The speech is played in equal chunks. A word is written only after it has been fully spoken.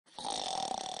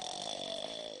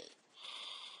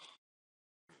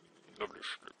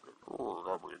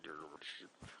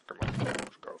Come on,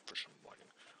 let's go for some money.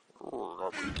 Oh,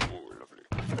 lovely.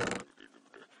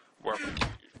 Well,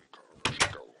 let's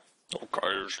go. Okay,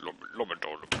 it's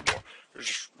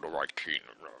It's the right Kehneh.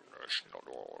 It's not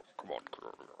all. Come on.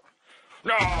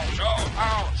 No,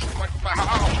 ouch! Like the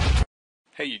house!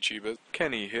 Hey YouTubers,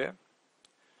 Kehneh here.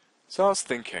 So I was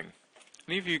thinking,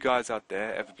 any of you guys out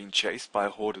there ever been chased by a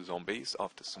horde of zombies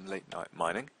after some late night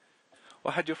mining?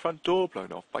 Or had your front door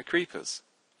blown off by creepers?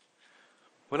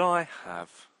 Well, I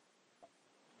have.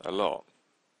 A lot.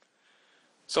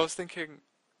 So I was thinking,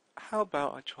 how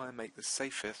about I try and make the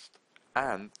safest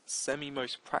and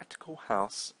semi-most practical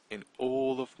house in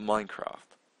all of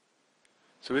Minecraft?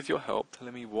 So with your help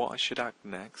telling me what I should add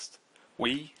next,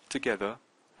 we, together,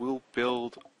 will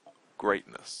build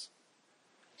greatness.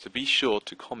 So be sure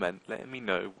to comment letting me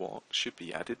know what should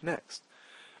be added next.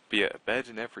 Be it a bed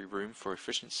in every room for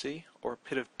efficiency, or a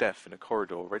pit of death in a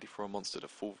corridor ready for a monster to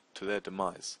fall to their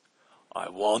demise. I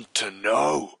want to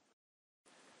know!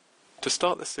 To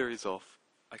start the series off,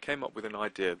 I came up with an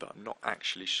idea that I'm not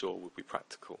actually sure would be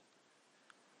practical.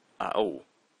 At all.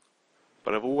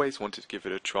 But I've always wanted to give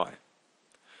it a try.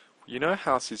 You know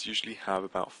houses usually have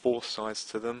about 4 sides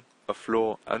to them, a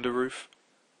floor and a roof?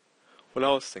 Well,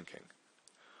 I was thinking,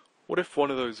 what if one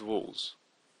of those walls,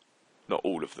 not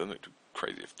all of them, it'd be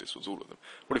crazy if this was all of them,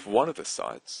 what if one of the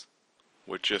sides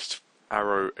were just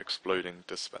arrow exploding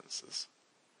dispensers?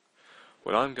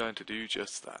 Well, I'm going to do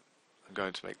just that. I'm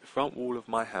going to make the front wall of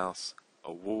my house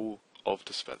a wall of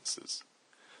dispensers.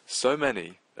 So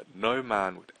many that no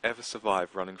man would ever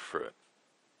survive running through it.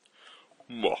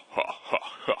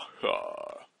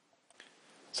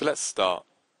 So let's start.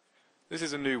 This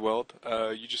is a new world.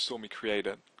 You just saw me create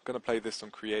it. I'm going to play this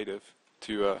on creative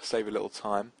to save a little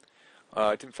time.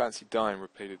 I didn't fancy dying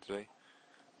repeatedly.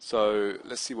 So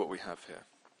let's see what we have here.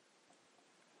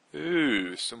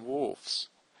 Ooh, some wolves.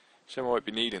 Shame I won't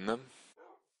be needing them.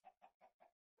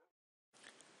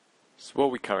 So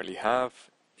what we currently have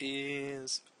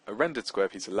is a rendered square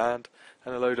piece of land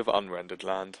and a load of unrendered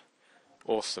land.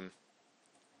 Awesome.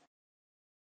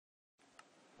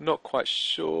 Not quite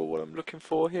sure what I'm looking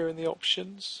for here in the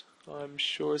options. I'm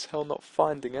sure as hell not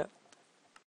finding it.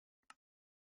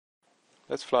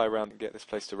 Let's fly around and get this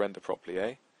place to render properly,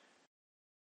 eh?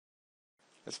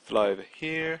 Let's fly over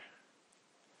here.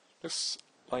 Looks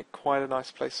like quite a nice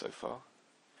place so far.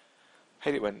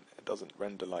 Hate it when it doesn't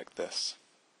render like this.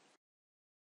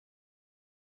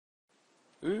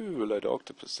 Ooh, a load of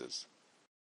octopuses.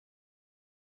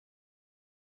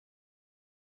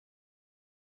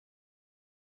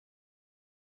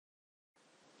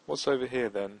 What's over here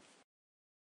then?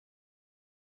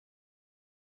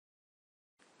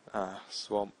 Ah,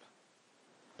 swamp.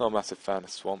 Not a massive fan of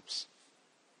swamps.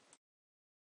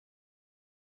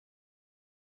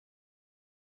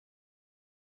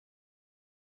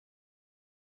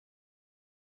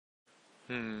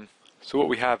 So what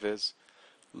we have is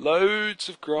loads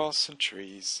of grass and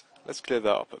trees. Let's clear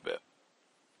that up a bit.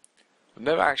 I've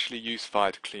never actually used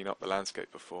fire to clean up the landscape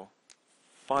before.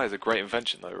 Fire's a great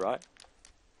invention though, right?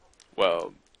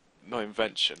 Well, not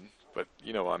invention, but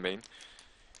you know what I mean.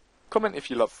 Comment if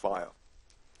you love fire,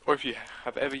 or if you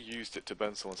have ever used it to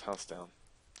burn someone's house down.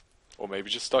 Or maybe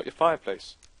just start your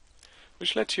fireplace,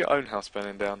 which led to your own house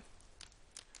burning down.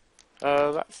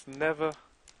 That's never,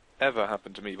 ever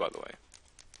happened to me, by the way.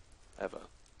 Ever.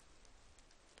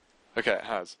 Okay, it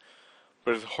has.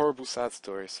 But it's a horrible, sad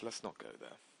story, so let's not go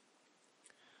there.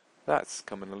 That's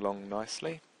coming along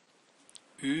nicely.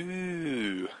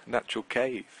 Ooh, natural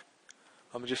cave.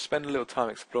 I'm going to just spend a little time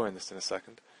exploring this in a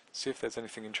second, see if there's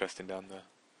anything interesting down there.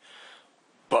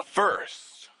 But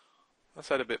first, let's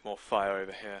add a bit more fire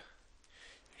over here.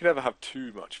 You can never have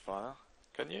too much fire,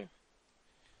 can you?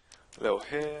 A little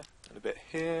here, and a bit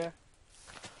here.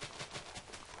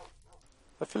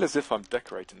 I feel as if I'm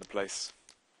decorating the place.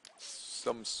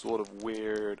 Some sort of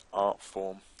weird art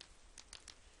form.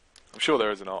 I'm sure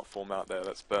there is an art form out there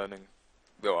that's burning.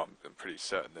 Though I'm pretty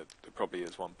certain that there probably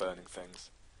is one burning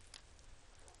things.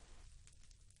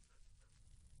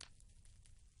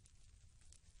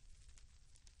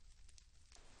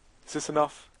 Is this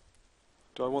enough?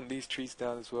 Do I want these trees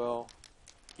down as well?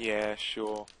 Yeah,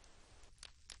 sure.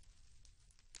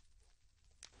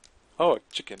 Oh, a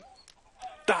chicken.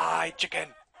 Die, chicken!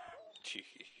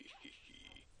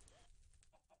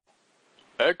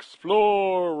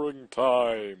 Exploring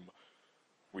time!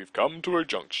 We've come to a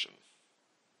junction.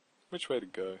 Which way to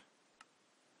go?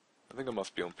 I think I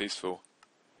must be on peaceful.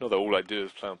 Not that all I do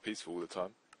is play on peaceful all the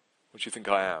time. What do you think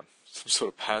I am? Some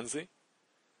sort of pansy?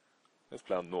 Let's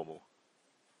play on normal.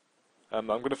 I'm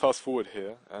going to fast forward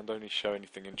here and only show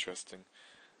anything interesting.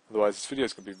 Otherwise this video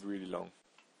is going to be really long.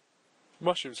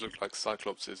 Mushrooms look like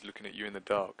cyclopses looking at you in the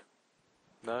dark.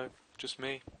 No, just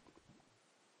me.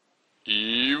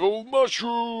 Evil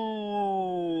mushroom!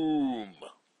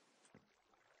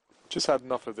 Just had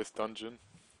enough of this dungeon.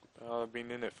 I've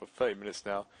been in it for 30 minutes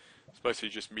now. It's mostly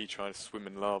just me trying to swim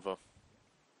in lava,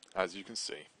 as you can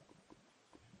see.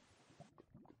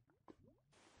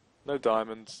 No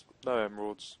diamonds, no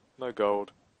emeralds, no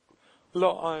gold. A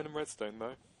lot of iron and redstone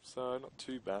though, so not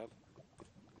too bad.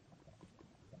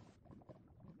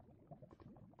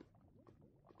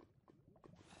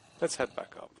 Let's head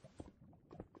back up.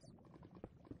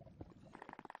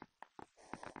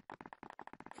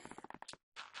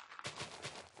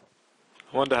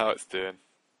 I wonder how it's doing.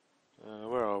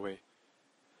 Where are we?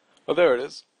 Oh, there it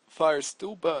is. Fire is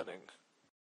still burning.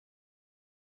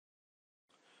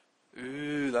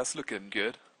 Ooh, that's looking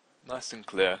good. Nice and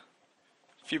clear.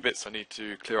 A few bits I need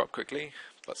to clear up quickly,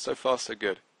 but so far so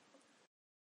good.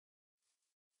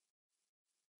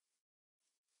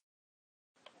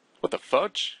 What the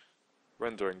fudge?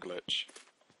 Rendering glitch.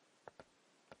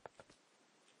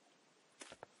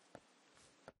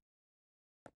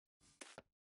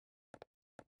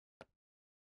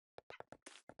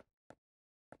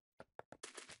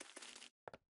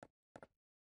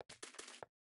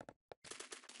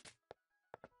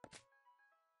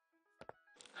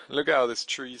 Look at how this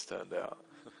tree's turned out.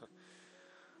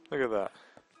 Look at that.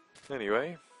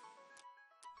 Anyway.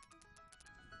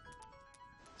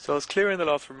 So I was clearing the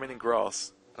last remaining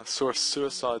grass and saw a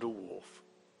suicidal wolf.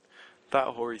 That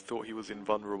hoary thought he was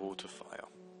invulnerable to fire.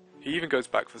 He even goes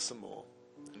back for some more,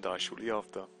 and dies shortly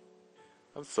after.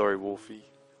 I'm sorry, Wolfie.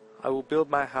 I will build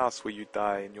my house where you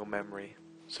die in your memory.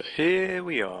 So here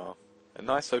we are. A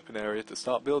nice open area to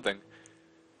start building.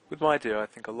 With my idea, I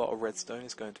think a lot of redstone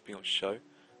is going to be on show,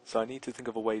 so I need to think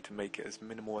of a way to make it as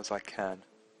minimal as I can.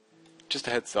 Just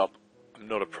a heads up, I'm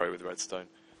not a pro with redstone,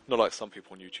 not like some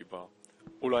people on YouTube are.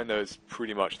 All I know is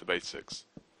pretty much the basics.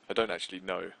 I don't actually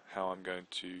know how I'm going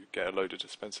to get a load of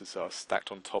dispensers that are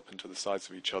stacked on top into the sides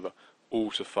of each other,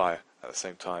 all to fire at the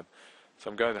same time. So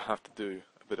I'm going to have to do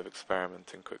a bit of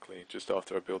experimenting quickly, just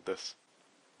after I build this.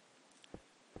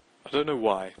 I don't know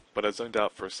why, but I zoned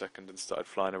out for a second and started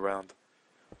flying around.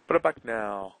 But I'm back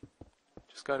now.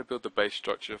 Just going to build the base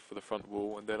structure for the front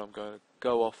wall, and then I'm going to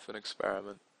go off and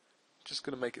experiment. Just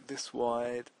going to make it this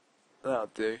wide. That'll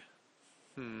do.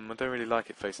 I don't really like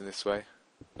it facing this way.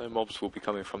 No mobs will be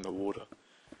coming from the water.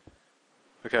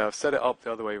 Okay, I've set it up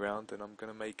the other way around, and I'm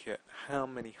going to make it how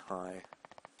many high?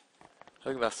 I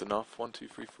think that's enough. 1, 2,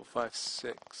 3, 4, 5,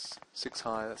 6. 6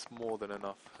 high, that's more than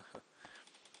enough.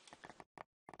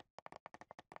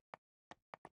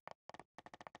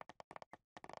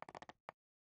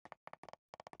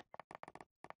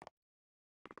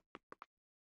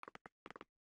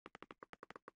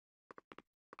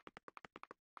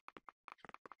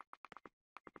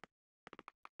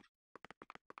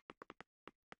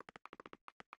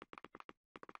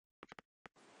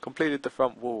 Completed the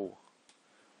front wall.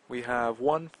 We have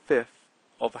 1/5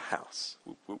 of a house.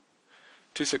 Whoop, whoop.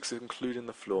 2/6 including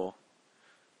the floor.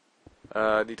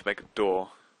 I need to make a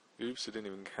door. Oops, it didn't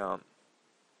even count.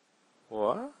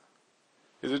 What?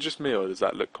 Is it just me, or does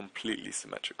that look completely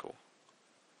symmetrical?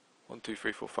 1, 2,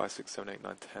 3, 4, 5, 6, 7, 8,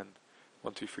 9, 10.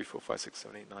 1, 2, 3, 4, 5, 6,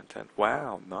 7, 8, 9, 10.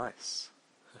 Wow, nice.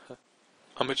 I'm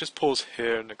going to just pause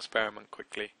here and experiment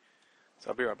quickly.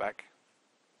 So I'll be right back.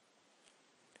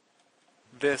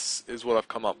 This is what I've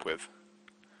come up with.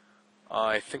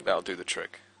 I think that'll do the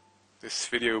trick. This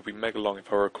video will be mega long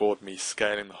if I record me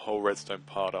scaling the whole redstone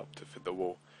part up to fit the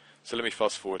wall. So let me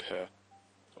fast forward here.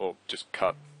 Or just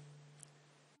cut.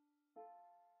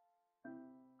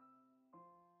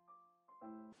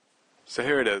 So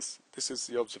here it is. This is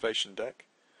the observation deck.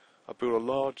 I built a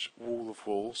large wall of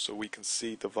walls so we can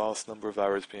see the vast number of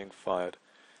arrows being fired.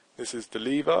 This is the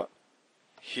lever.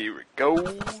 Here it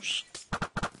goes.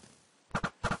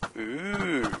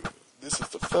 Ooh, this is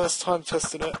the first time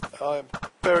testing it. I'm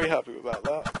very happy about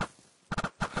that.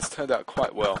 It's turned out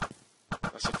quite well.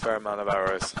 That's a fair amount of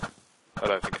arrows. I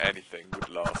don't think anything would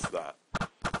last that.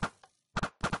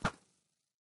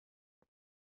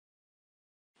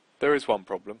 There is one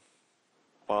problem,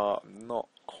 but I'm not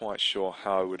quite sure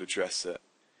how I would address it.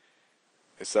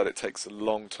 It's that it takes a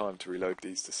long time to reload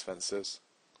these dispensers,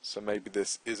 so maybe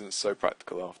this isn't so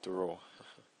practical after all.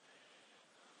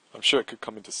 I'm sure it could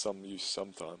come into some use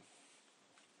sometime.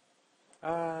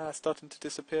 Ah, starting to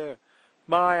disappear.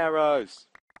 My arrows!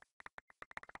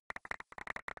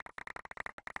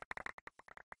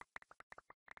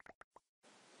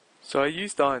 So I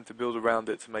used iron to build around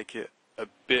it to make it a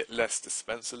bit less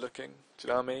dispenser looking, do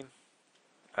you know what I mean?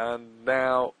 And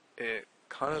now it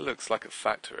Kinda looks like a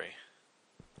factory.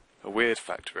 A weird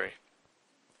factory.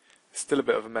 It's still a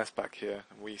bit of a mess back here,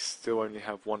 and we still only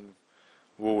have one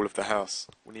wall of the house.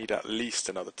 We need at least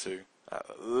another two.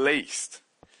 At least!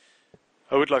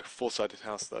 I would like a four-sided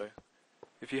house though.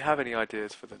 If you have any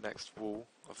ideas for the next wall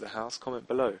of the house, comment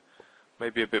below.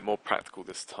 Maybe a bit more practical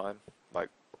this time, like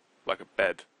a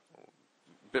bed.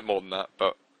 A bit more than that,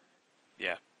 but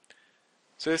yeah.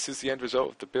 So this is the end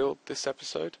result of the build this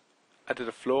episode. Added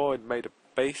a floor and made a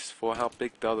base for how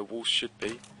big the other walls should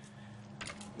be.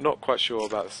 Not quite sure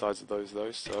about the size of those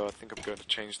though, so I think I'm going to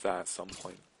change that at some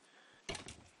point.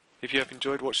 If you have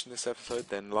enjoyed watching this episode,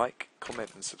 then like,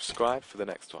 comment and subscribe for the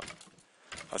next one.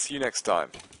 I'll see you next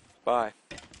time. Bye.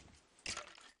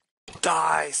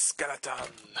 Die,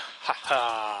 skeleton! Ha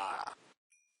ha!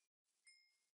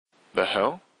 The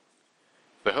hell?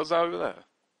 The hell's that over there?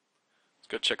 Let's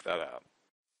go check that out.